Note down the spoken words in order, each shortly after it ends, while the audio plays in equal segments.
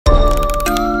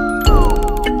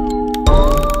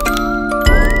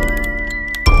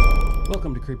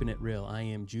Creepin' It Real. I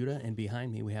am Judah, and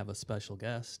behind me we have a special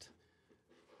guest.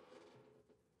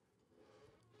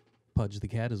 Pudge the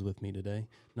cat is with me today.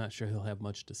 Not sure he'll have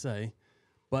much to say,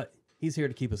 but he's here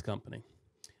to keep us company.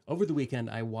 Over the weekend,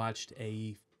 I watched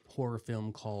a horror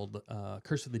film called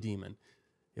Curse of the Demon.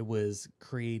 It was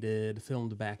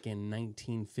filmed back in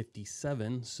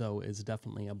 1957, so it's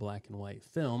definitely a black and white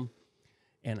film.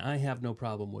 And I have no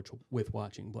problem with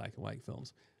watching black and white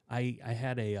films. I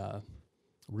had a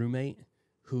roommate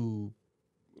who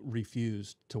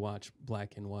refused to watch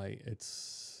black and white.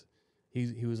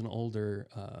 He was an older,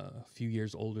 a few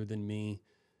years older than me,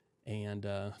 and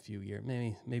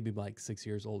maybe like 6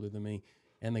 years older than me.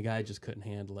 And the guy just couldn't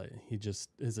handle it.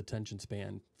 His attention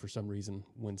span, for some reason,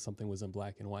 when something was in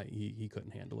black and white, he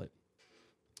couldn't handle it.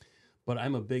 But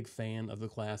I'm a big fan of the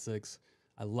classics.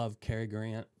 I love Cary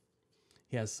Grant.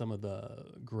 He has some of the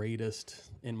greatest,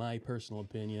 in my personal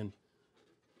opinion,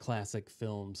 classic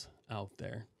films out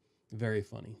there. Very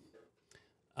funny.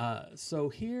 So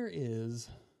here is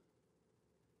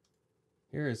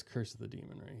Curse of the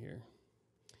Demon right here.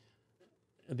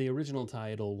 The original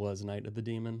title was Night of the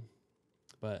Demon,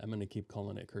 but I'm going to keep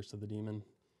calling it Curse of the Demon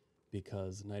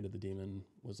because Night of the Demon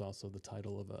was also the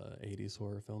title of a 80s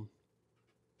horror film.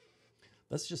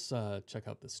 Let's just check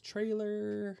out this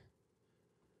trailer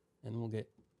and we'll get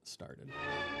started.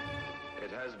 It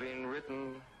has been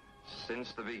written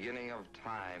since the beginning of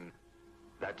time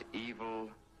that evil,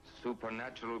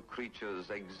 supernatural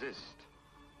creatures exist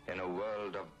in a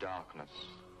world of darkness.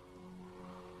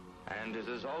 And it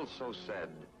is also said,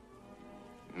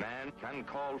 man can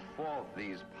call forth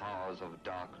these powers of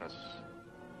darkness,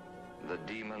 the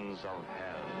demons of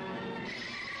hell.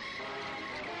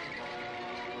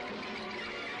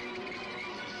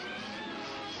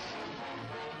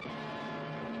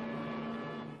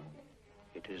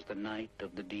 It is the night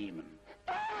of the demon.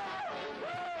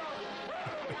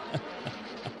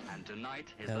 And tonight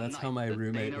is Yeah, that's how my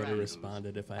roommate would have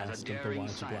responded if I asked him to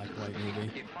watch a black and white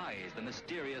movie. Defies the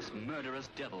mysterious, murderous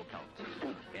devil cult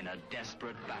in a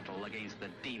desperate battle against the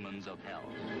demons of hell.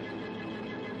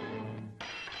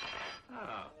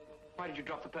 Oh, why did you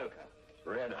drop the poker?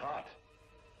 Red hot.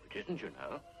 It isn't, you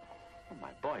know. Oh,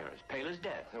 my boy, you're as pale as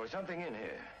death. There was something in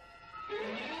here.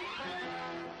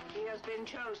 He has been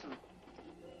chosen.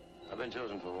 I've been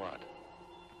chosen for what?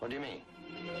 What do you mean?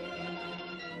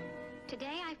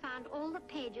 Today I found all the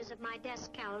pages of my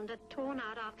desk calendar torn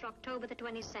out after October the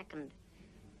 22nd.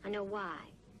 I know why.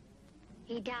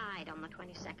 He died on the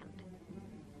 22nd.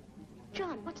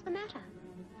 John, what's the matter?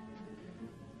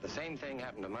 The same thing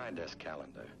happened to my desk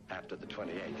calendar after the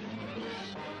 28th.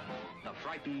 The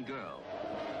frightened girl.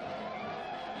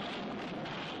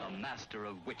 The master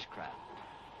of witchcraft.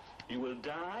 You will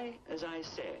die, as I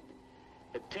said,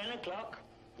 at 10 o'clock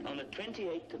on the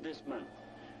 28th of this month.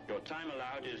 Your time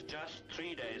allowed is just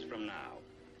 3 days from now.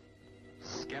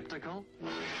 Skeptical?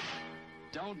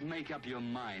 Don't make up your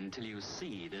mind till you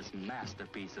see this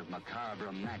masterpiece of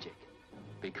macabre magic.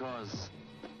 Because,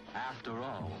 after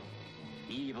all,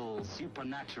 evil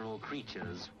supernatural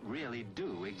creatures really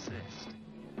do exist.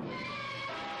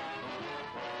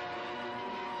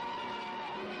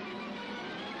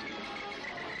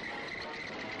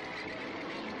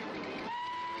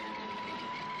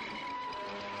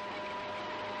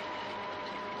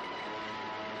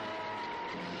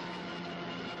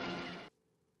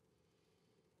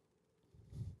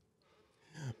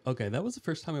 Okay, that was the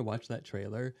first time I watched that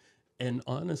trailer, and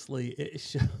honestly,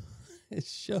 it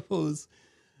shows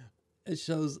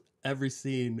every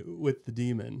scene with the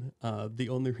demon. The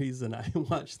only reason I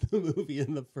watched the movie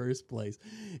in the first place,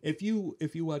 if you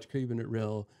watch Creepin' It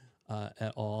Real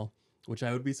at all, which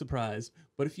I would be surprised,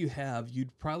 but if you have,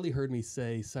 you'd probably heard me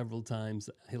say several times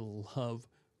I love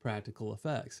practical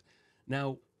effects.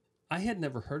 Now, I had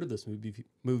never heard of this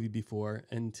movie before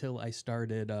until I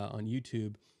started on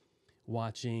YouTube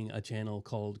watching a channel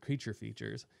called Creature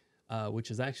Features, which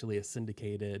is actually a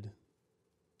syndicated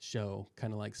show,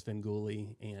 kind of like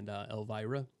Svengoolie and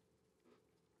Elvira.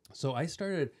 So I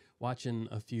started watching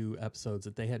a few episodes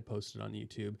that they had posted on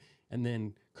YouTube, and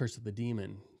then Curse of the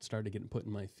Demon started getting put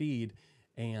in my feed,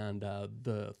 and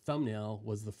the thumbnail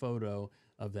was the photo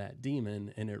of that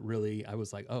demon, and I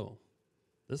was like, oh,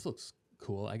 this looks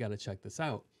cool. I got to check this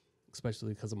out,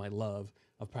 especially because of my love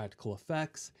of practical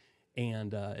effects.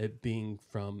 And it being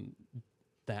from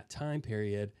that time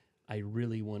period, I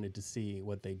really wanted to see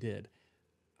what they did.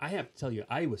 I have to tell you,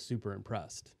 I was super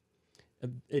impressed.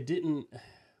 It didn't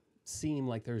seem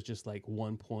like there was just like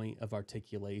one point of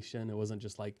articulation. It wasn't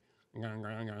just like in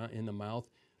the mouth.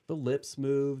 The lips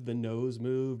moved, the nose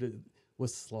moved, it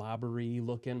was slobbery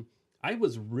looking. I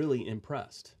was really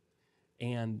impressed.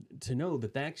 And to know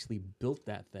that they actually built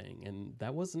that thing, and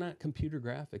that was not computer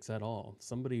graphics at all.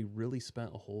 Somebody really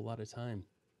spent a whole lot of time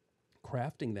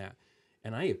crafting that,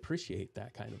 and I appreciate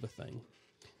that kind of a thing.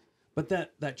 But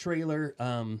that trailer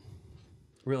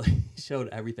really showed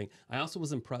everything. I also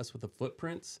was impressed with the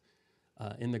footprints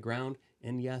in the ground,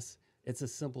 and yes, it's a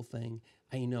simple thing.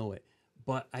 I know it,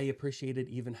 but I appreciated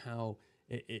even how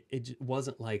it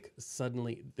wasn't like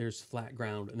suddenly there's flat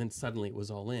ground and then suddenly it was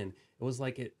all in. It was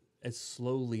like it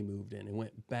slowly moved in and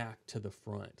went back to the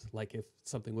front, like if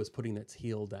something was putting its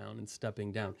heel down and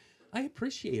stepping down. I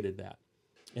appreciated that.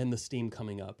 And the steam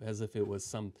coming up as if it was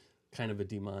some kind of a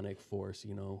demonic force,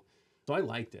 you know. So I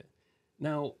liked it.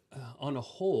 Now, on a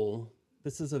whole,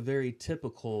 this is a very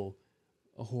typical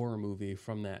horror movie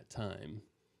from that time.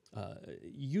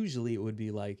 Usually it would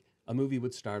be like a movie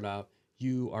would start out,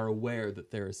 you are aware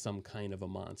that there is some kind of a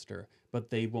monster, but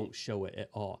they won't show it at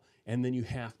all. And then you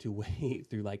have to wait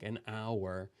through like an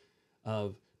hour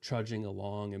of trudging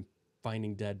along and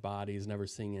finding dead bodies, never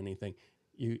seeing anything.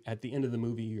 You, at the end of the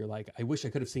movie, you're like, I wish I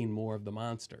could have seen more of the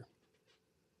monster.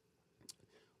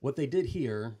 What they did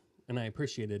here, and I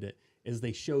appreciated it, is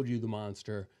they showed you the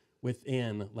monster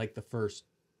within like the first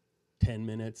 10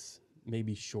 minutes,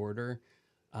 maybe shorter.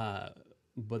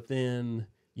 But then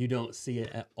you don't see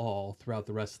it at all throughout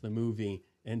the rest of the movie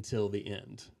until the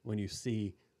end, when you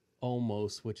see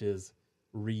almost, which is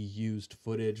reused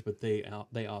footage, but they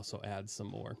also add some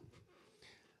more.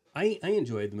 I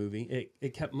enjoyed the movie.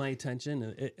 It kept my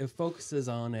attention. It focuses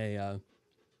on a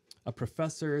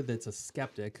professor that's a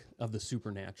skeptic of the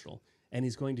supernatural, and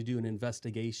he's going to do an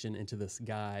investigation into this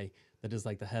guy that is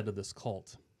like the head of this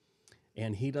cult,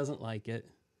 and he doesn't like it,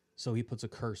 so he puts a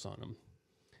curse on him.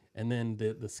 And then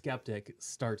the skeptic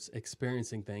starts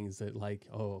experiencing things that like,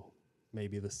 oh,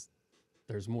 maybe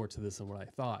there's more to this than what I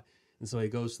thought. And so he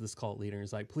goes to this cult leader and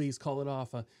he's like, please call it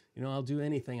off. I'll do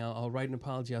anything. I'll write an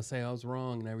apology. I'll say I was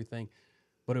wrong and everything.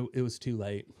 But it was too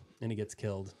late, and he gets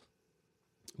killed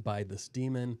by this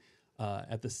demon.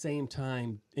 At the same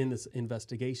time, in this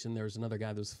investigation, there was another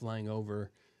guy that was flying over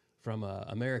from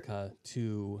America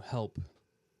to help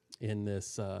in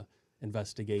this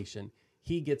investigation.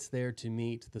 He gets there to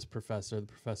meet this professor. The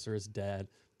professor is dead.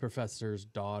 The professor's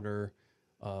daughter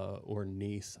or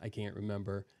niece, I can't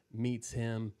remember, meets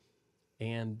him,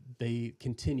 and they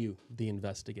continue the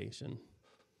investigation.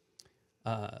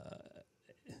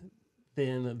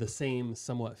 Then the same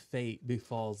somewhat fate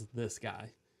befalls this guy.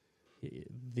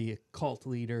 The cult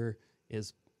leader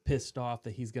is pissed off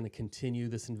that he's going to continue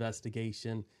this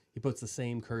investigation. He puts the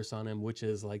same curse on him, which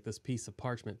is like this piece of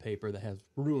parchment paper that has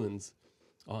runes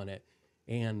on it.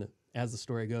 And as the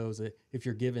story goes, if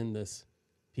you're given this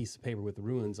piece of paper with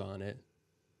runes on it,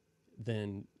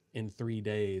 then in 3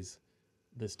 days,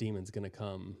 this demon's going to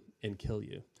come and kill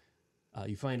you.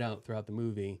 You find out throughout the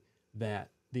movie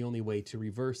that the only way to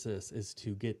reverse this is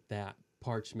to get that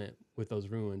parchment with those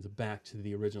runes back to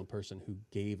the original person who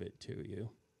gave it to you.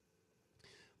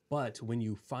 But when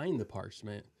you find the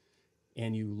parchment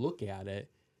and you look at it,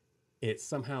 it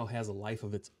somehow has a life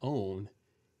of its own,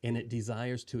 and it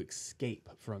desires to escape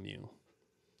from you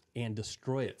and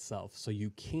destroy itself, so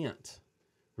you can't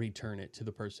return it to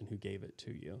the person who gave it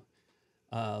to you.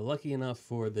 Lucky enough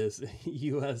for this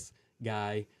U.S.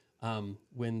 guy,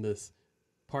 when this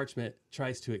parchment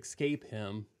tries to escape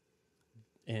him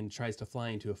and tries to fly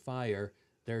into a fire,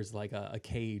 there's like a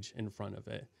cage in front of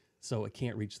it. So it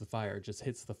can't reach the fire, it just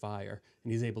hits the fire,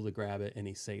 and he's able to grab it and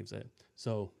he saves it.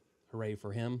 So hooray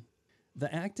for him.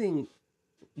 The acting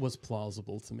was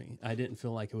plausible to me. I didn't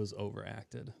feel like it was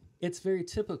overacted. It's very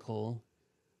typical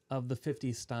of the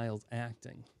 50s styles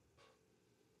acting.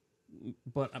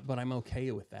 But I'm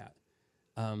okay with that.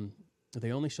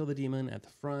 They only show the demon at the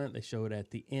front, they show it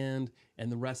at the end,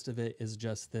 and the rest of it is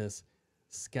just this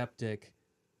skeptic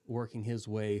working his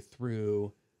way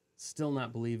through, still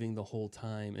not believing the whole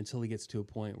time, until he gets to a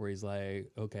point where he's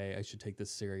like, okay, I should take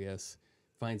this serious.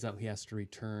 Finds out he has to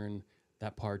return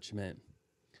that parchment.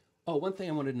 Oh, one thing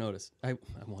I wanted to notice.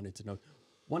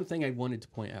 One thing I wanted to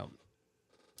point out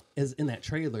is in that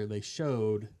trailer, they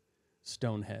showed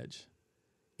Stonehenge.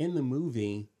 In the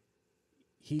movie,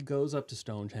 he goes up to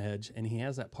Stonehenge and he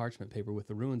has that parchment paper with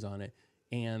the runes on it.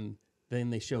 And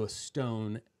then they show a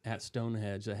stone at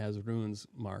Stonehenge that has runes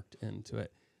marked into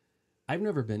it. I've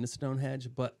never been to Stonehenge,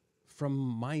 but from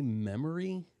my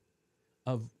memory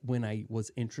of when I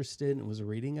was interested and was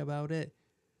reading about it,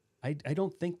 I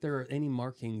don't think there are any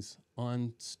markings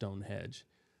on Stonehenge.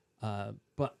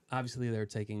 But obviously they're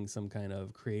taking some kind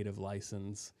of creative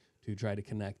license to try to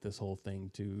connect this whole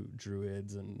thing to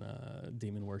druids and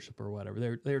demon worship or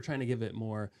whatever. They're trying to give it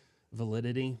more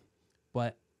validity,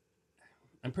 but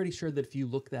I'm pretty sure that if you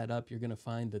look that up, you're going to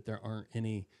find that there aren't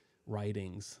any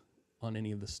writings on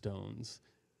any of the stones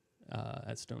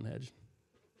at Stonehenge.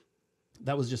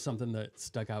 That was just something that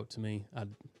stuck out to me.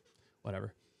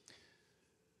 Whatever.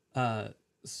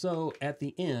 So at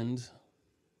the end,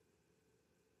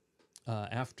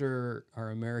 after our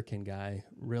American guy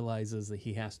realizes that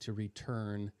he has to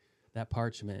return that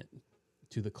parchment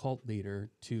to the cult leader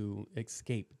to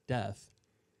escape death,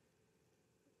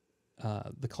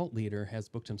 the cult leader has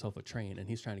booked himself a train, and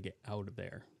he's trying to get out of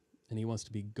there. And he wants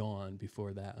to be gone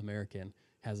before that American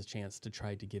has a chance to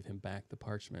try to give him back the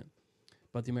parchment.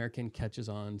 But the American catches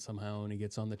on somehow, and he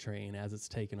gets on the train as it's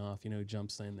taking off,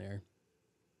 jumps in there.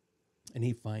 And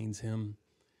he finds him.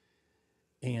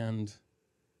 And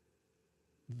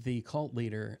the cult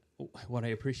leader, what I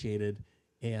appreciated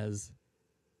is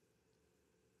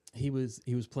he was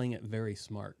playing it very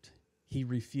smart. He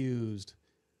refused.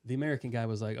 The American guy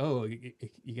was like, "Oh,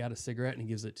 you got a cigarette?" And he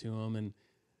gives it to him. And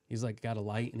he's like, "Got a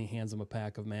light?" And he hands him a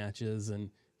pack of matches,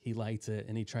 and he lights it,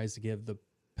 and he tries to give the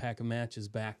pack of matches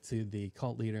back to the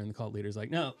cult leader. And the cult leader's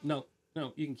like, no,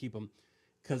 you can keep them,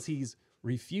 because he's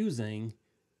refusing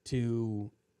to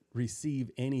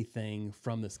receive anything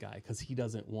from this guy because he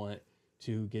doesn't want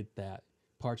to get that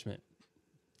parchment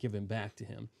given back to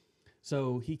him.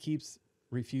 So he keeps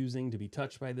refusing to be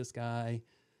touched by this guy.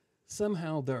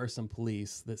 Somehow there are some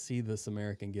police that see this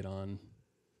American get on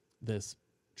this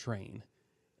train,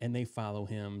 and they follow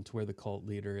him to where the cult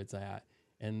leader is at,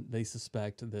 and they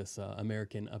suspect this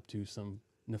American up to some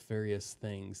nefarious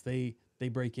things. They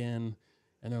break in,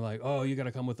 and they're like, "Oh, you got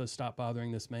to come with us. Stop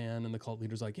bothering this man." And the cult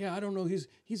leader's like, "Yeah, I don't know.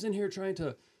 He's in here trying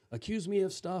to accuse me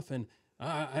of stuff, and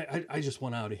I just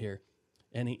want out of here."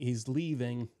 And he's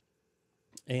leaving,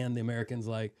 and the American's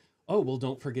like, "Oh, well,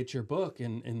 don't forget your book."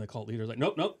 And the cult leader's like,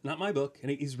 "Nope, not my book."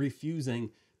 And he's refusing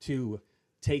to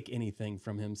take anything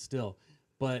from him still.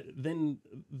 But then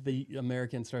the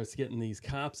American starts getting these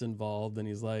cops involved, and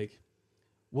he's like,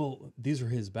 "Well, these are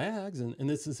his bags, and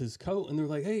this is his coat." And they're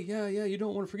like, "Hey, yeah, you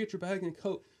don't want to forget your bag and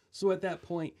coat." So at that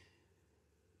point,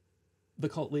 the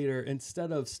cult leader,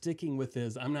 instead of sticking with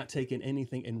his "I'm not taking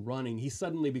anything" and running, he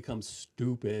suddenly becomes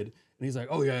stupid. And he's like,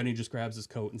 "Oh, yeah," and he just grabs his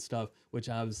coat and stuff, which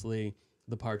obviously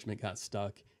the parchment got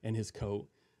stuck in his coat.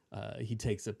 He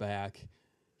takes it back.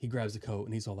 He grabs the coat,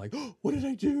 and he's all like, "Oh, what did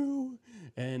I do?"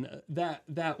 And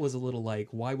that was a little like,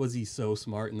 why was he so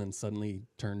smart and then suddenly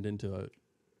turned into a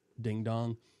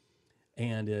ding-dong?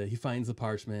 And he finds the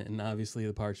parchment, and obviously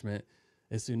the parchment,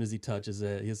 as soon as he touches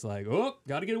it, he's like, "Oh,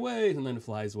 got to get away," and then it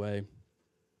flies away,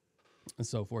 and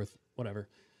so forth, whatever.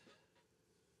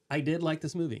 I did like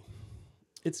this movie.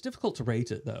 It's difficult to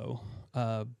rate it, though,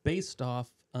 based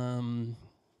off...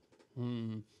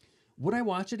 Would I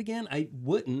watch it again? I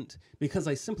wouldn't, because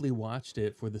I simply watched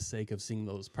it for the sake of seeing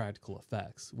those practical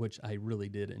effects, which I really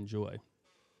did enjoy.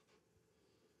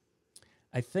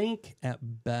 I think at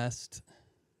best,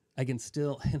 I can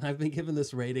still, and I've been giving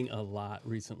this rating a lot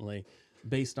recently,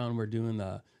 based on we're doing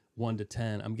the 1 to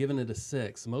 10. I'm giving it a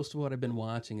 6. Most of what I've been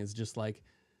watching is just like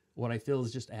what I feel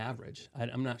is just average.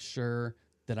 I'm not sure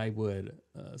that I would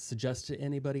suggest to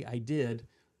anybody. I did.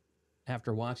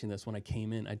 After watching this, when I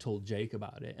came in, I told Jake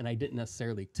about it, and I didn't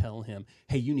necessarily tell him,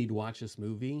 "Hey, you need to watch this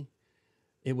movie."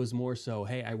 It was more so,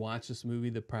 "Hey, I watched this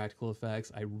movie, the practical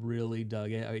effects. I really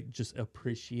dug it. I just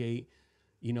appreciate,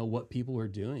 what people were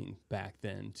doing back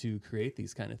then to create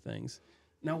these kind of things."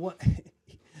 Now, what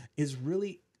is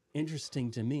really interesting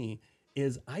to me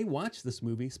is I watched this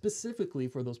movie specifically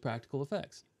for those practical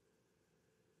effects.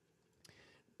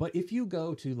 But if you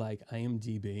go to like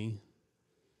IMDb,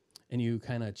 and you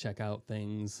kind of check out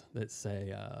things that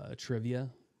say trivia.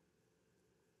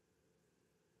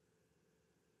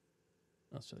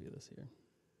 I'll show you this here.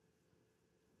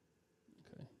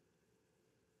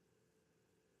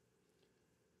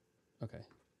 Okay.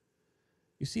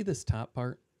 You see this top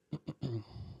part? Let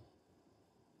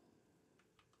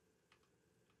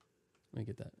me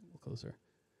get that a little closer.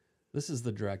 This is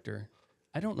the director.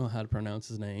 I don't know how to pronounce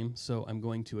his name, so I'm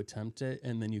going to attempt it,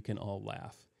 and then you can all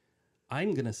laugh.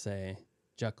 I'm going to say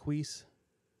Jacques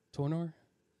Tourneur?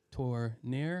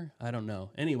 I don't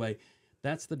know. Anyway,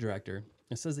 that's the director.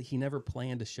 It says that he never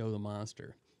planned to show the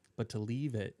monster, but to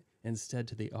leave it instead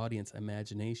to the audience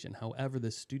imagination. However,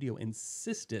 the studio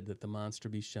insisted that the monster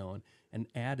be shown and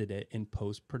added it in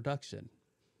post-production,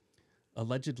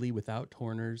 allegedly without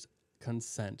Tourneur's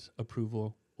consent,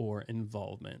 approval, or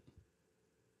involvement.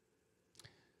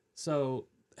 So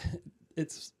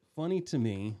it's funny to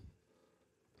me.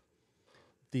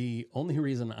 The only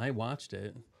reason I watched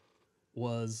it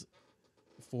was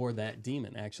for that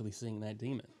demon, actually seeing that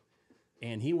demon.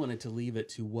 And he wanted to leave it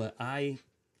to what I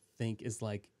think is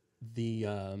like the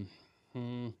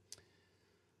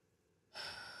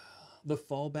the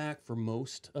fallback for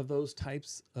most of those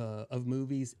types of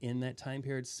movies in that time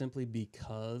period, simply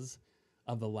because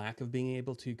of the lack of being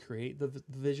able to create the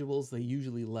visuals. They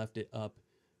usually left it up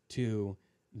to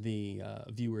the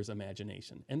viewer's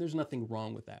imagination, and there's nothing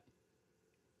wrong with that.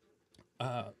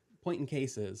 Point in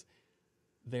case is,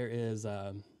 there is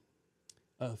a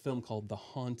film called The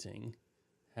Haunting,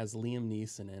 has Liam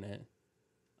Neeson in it,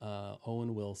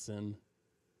 Owen Wilson,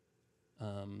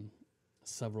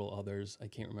 several others. I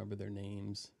can't remember their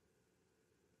names.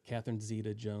 Catherine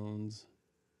Zeta-Jones.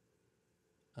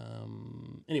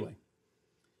 Anyway,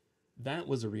 that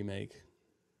was a remake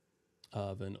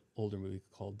of an older movie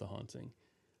called The Haunting.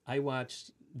 I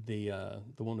watched the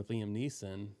one with Liam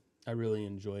Neeson. I really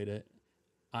enjoyed it.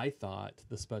 I thought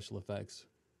the special effects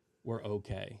were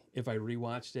okay. If I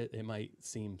rewatched it, it might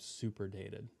seem super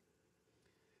dated.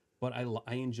 But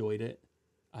I enjoyed it.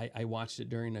 I watched it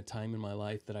during a time in my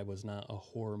life that I was not a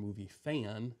horror movie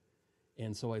fan,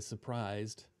 and so I was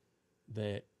surprised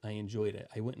that I enjoyed it.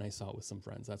 I went and I saw it with some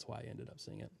friends. That's why I ended up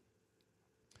seeing it.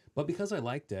 But because I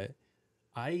liked it,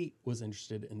 I was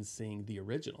interested in seeing the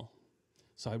original.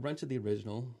 So I rented the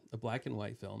original, a black and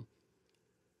white film,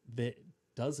 that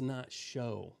does not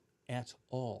show at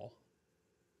all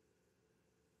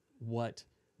what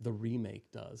the remake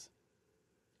does.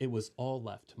 It was all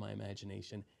left to my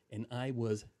imagination, and I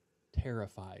was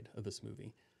terrified of this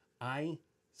movie. I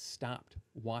stopped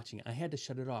watching. I had to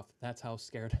shut it off. That's how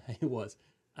scared I was.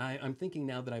 I'm thinking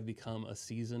now that I've become a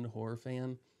seasoned horror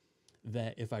fan,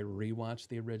 that if I rewatched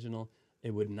the original,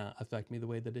 it would not affect me the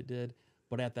way that it did.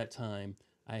 But at that time,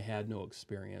 I had no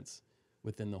experience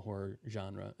within the horror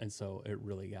genre, and so it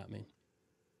really got me.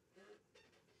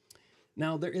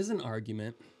 Now, there is an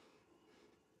argument,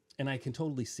 and I can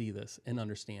totally see this and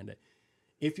understand it.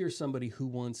 If you're somebody who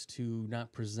wants to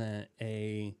not present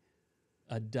a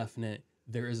definite,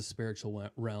 there is a spiritual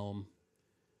realm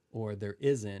or there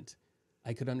isn't,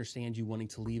 I could understand you wanting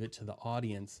to leave it to the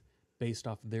audience based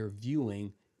off their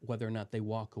viewing, whether or not they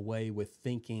walk away with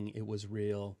thinking it was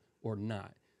real or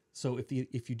not. So if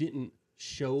you didn't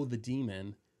show the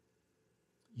demon,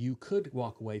 you could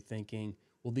walk away thinking,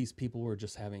 well, these people were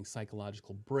just having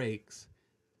psychological breaks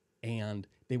and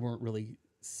they weren't really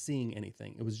seeing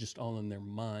anything. It was just all in their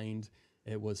mind.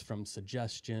 It was from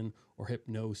suggestion or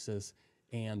hypnosis,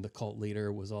 and the cult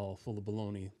leader was all full of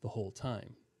baloney the whole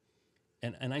time.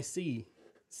 And I see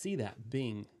that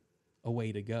being a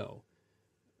way to go.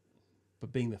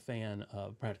 But being the fan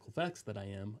of practical effects that I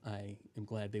am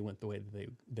glad they went the way that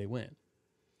they went.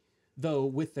 Though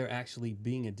with there actually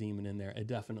being a demon in there, it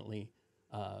definitely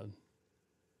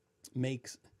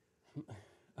makes,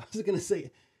 I was going to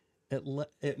say,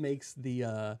 it makes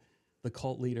the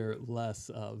cult leader less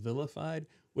vilified,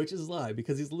 which is a lie,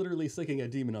 because he's literally sicking a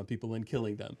demon on people and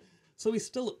killing them. So he's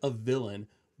still a villain,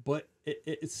 but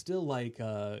it still like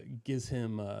gives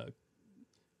him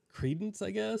credence,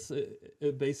 I guess.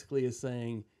 It basically is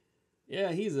saying,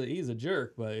 yeah, he's a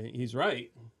jerk, but he's right.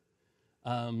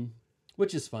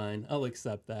 Which is fine. I'll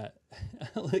accept that.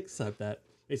 I'll accept that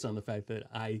based on the fact that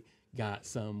I got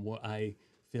what I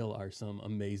feel are some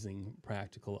amazing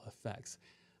practical effects.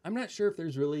 I'm not sure if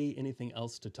there's really anything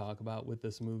else to talk about with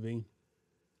this movie.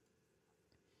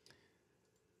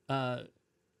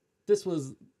 This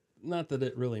was, not that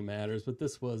it really matters, but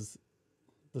this was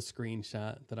the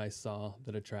screenshot that I saw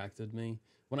that attracted me.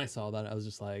 When I saw that, I was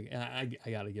just like, I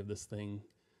gotta give this thing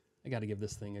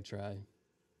a try.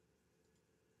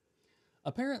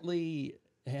 Apparently,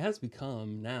 it has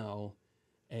become now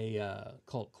a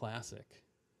cult classic.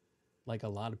 Like, a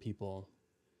lot of people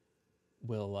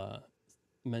will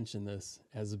mention this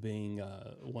as being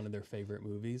one of their favorite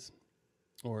movies,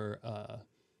 or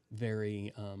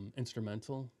very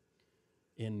instrumental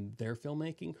in their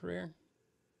filmmaking career.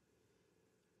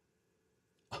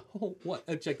 Oh,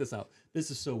 what? Check this out.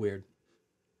 This is so weird.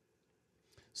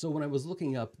 So when I was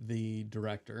looking up the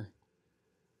director,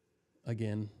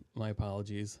 again, my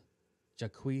apologies,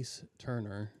 Jacques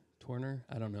Turner,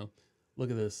 I don't know.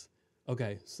 Look at this.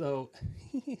 Okay, so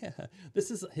yeah,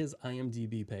 this is his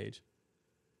IMDb page.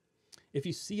 If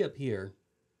you see up here,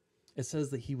 it says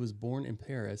that he was born in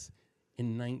Paris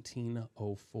in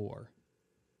 1904.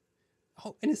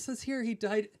 Oh, and it says here he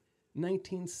died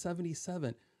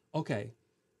 1977. Okay,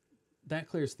 that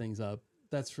clears things up.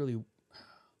 That's really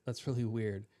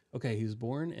weird. Okay, he was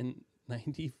born in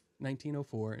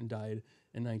 1904 and died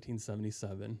in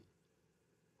 1977.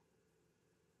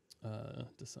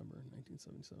 December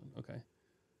 1977. Okay.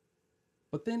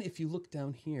 But then if you look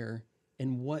down here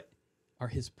and what are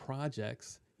his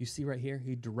projects, you see right here,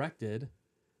 he directed,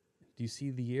 do you see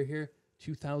the year here?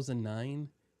 2009.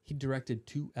 He directed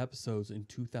 2 episodes in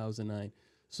 2009.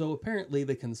 So apparently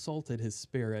they consulted his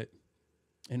spirit,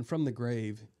 and from the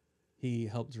grave, he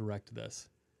helped direct this.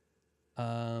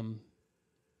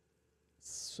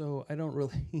 So I don't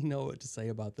really know what to say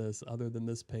about this other than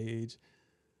this page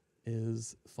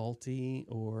is faulty,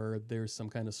 or there's some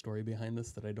kind of story behind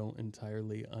this that I don't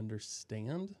entirely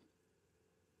understand.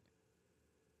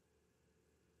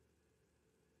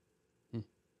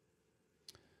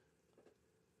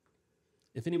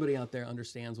 If anybody out there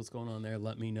understands what's going on there,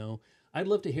 let me know. I'd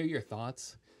love to hear your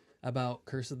thoughts about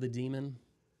Curse of the Demon.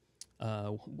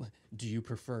 Do you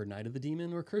prefer Night of the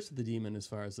Demon or Curse of the Demon as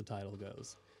far as the title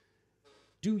goes?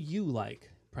 Do you like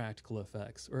practical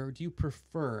effects, or do you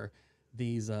prefer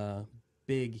these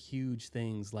big, huge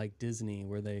things like Disney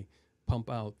where they pump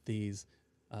out these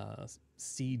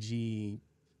CG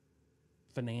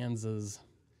finanzas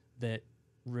that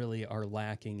really are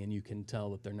lacking, and you can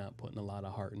tell that they're not putting a lot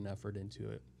of heart and effort into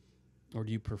it? Or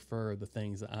do you prefer the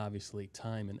things that obviously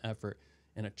time and effort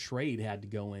and a trade had to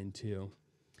go into?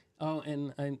 Oh,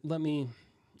 and let me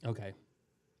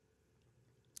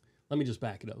just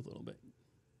back it up a little bit.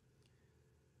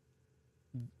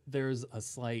 There's a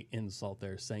slight insult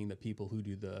there saying that people who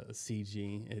do the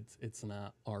CG, it's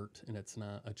not art and it's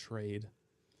not a trade.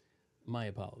 My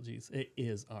apologies. It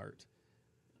is art.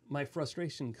 My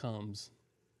frustration comes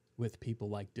with people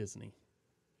like Disney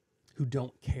who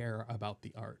don't care about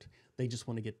the art. They just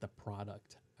want to get the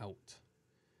product out.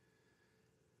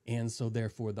 And so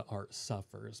therefore the art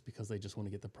suffers because they just want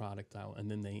to get the product out,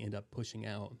 and then they end up pushing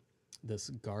out this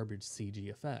garbage CG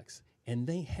effects. And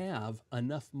they have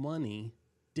enough money,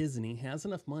 Disney has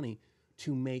enough money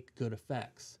to make good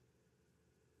effects,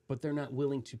 but they're not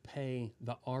willing to pay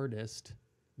the artist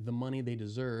the money they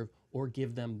deserve or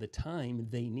give them the time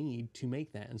they need to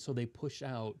make that. And so they push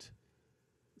out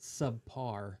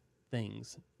subpar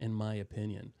things, in my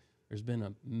opinion. There's been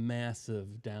a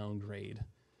massive downgrade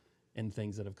in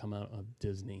things that have come out of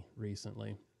Disney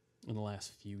recently in the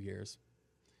last few years.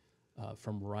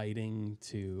 From writing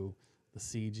to the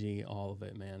CG, all of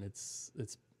it, man. It's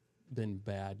been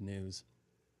bad news.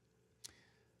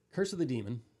 Curse of the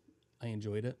Demon, I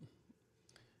enjoyed it.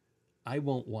 I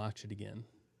won't watch it again.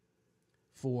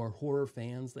 For horror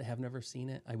fans that have never seen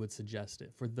it, I would suggest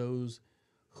it. For those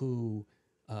who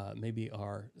maybe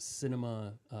are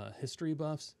cinema history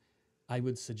buffs, I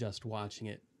would suggest watching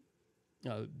it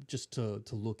just to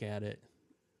look at it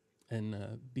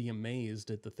and be amazed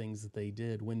at the things that they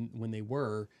did when they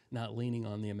were not leaning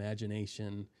on the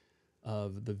imagination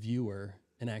of the viewer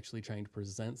and actually trying to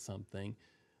present something.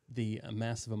 The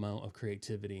massive amount of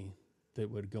creativity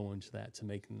that would go into that to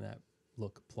making that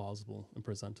look plausible and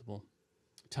presentable.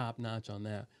 Top notch on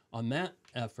that. On that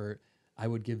effort, I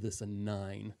would give this a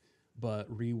 9,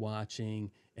 but rewatching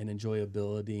and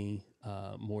enjoyability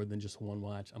more than just one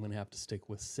watch, I'm going to have to stick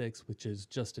with 6, which is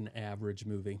just an average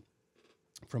movie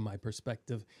from my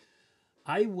perspective.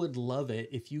 I would love it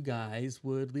if you guys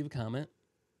would leave a comment,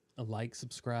 a like,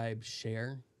 subscribe,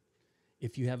 share.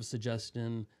 If you have a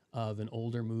suggestion of an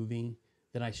older movie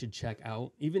that I should check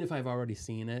out, even if I've already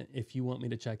seen it, if you want me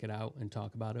to check it out and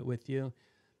talk about it with you,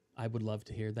 I would love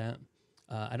to hear that.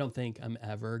 I don't think I'm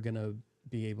ever going to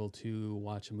be able to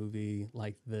watch a movie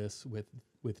like this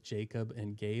with Jacob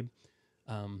and Gabe.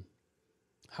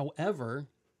 However,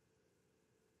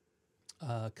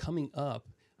 coming up,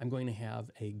 I'm going to have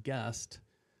a guest,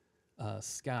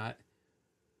 Scott,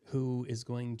 who is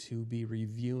going to be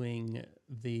reviewing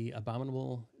The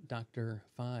Abominable Dr.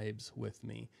 Phibes with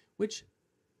me, which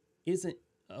isn't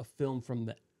a film from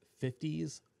the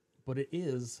 50s, but it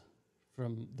is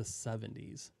from the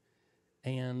 70s.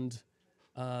 And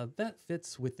that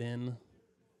fits within,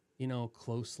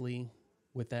 closely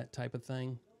with that type of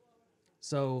thing.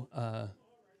 So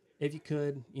if you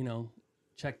could,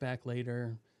 check back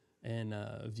later and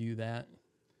view that.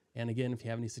 And again, if you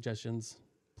have any suggestions,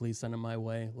 please send them my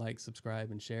way. Like,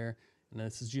 subscribe, and share. And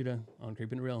this is Judah on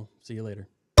Creepin' Real. See you later.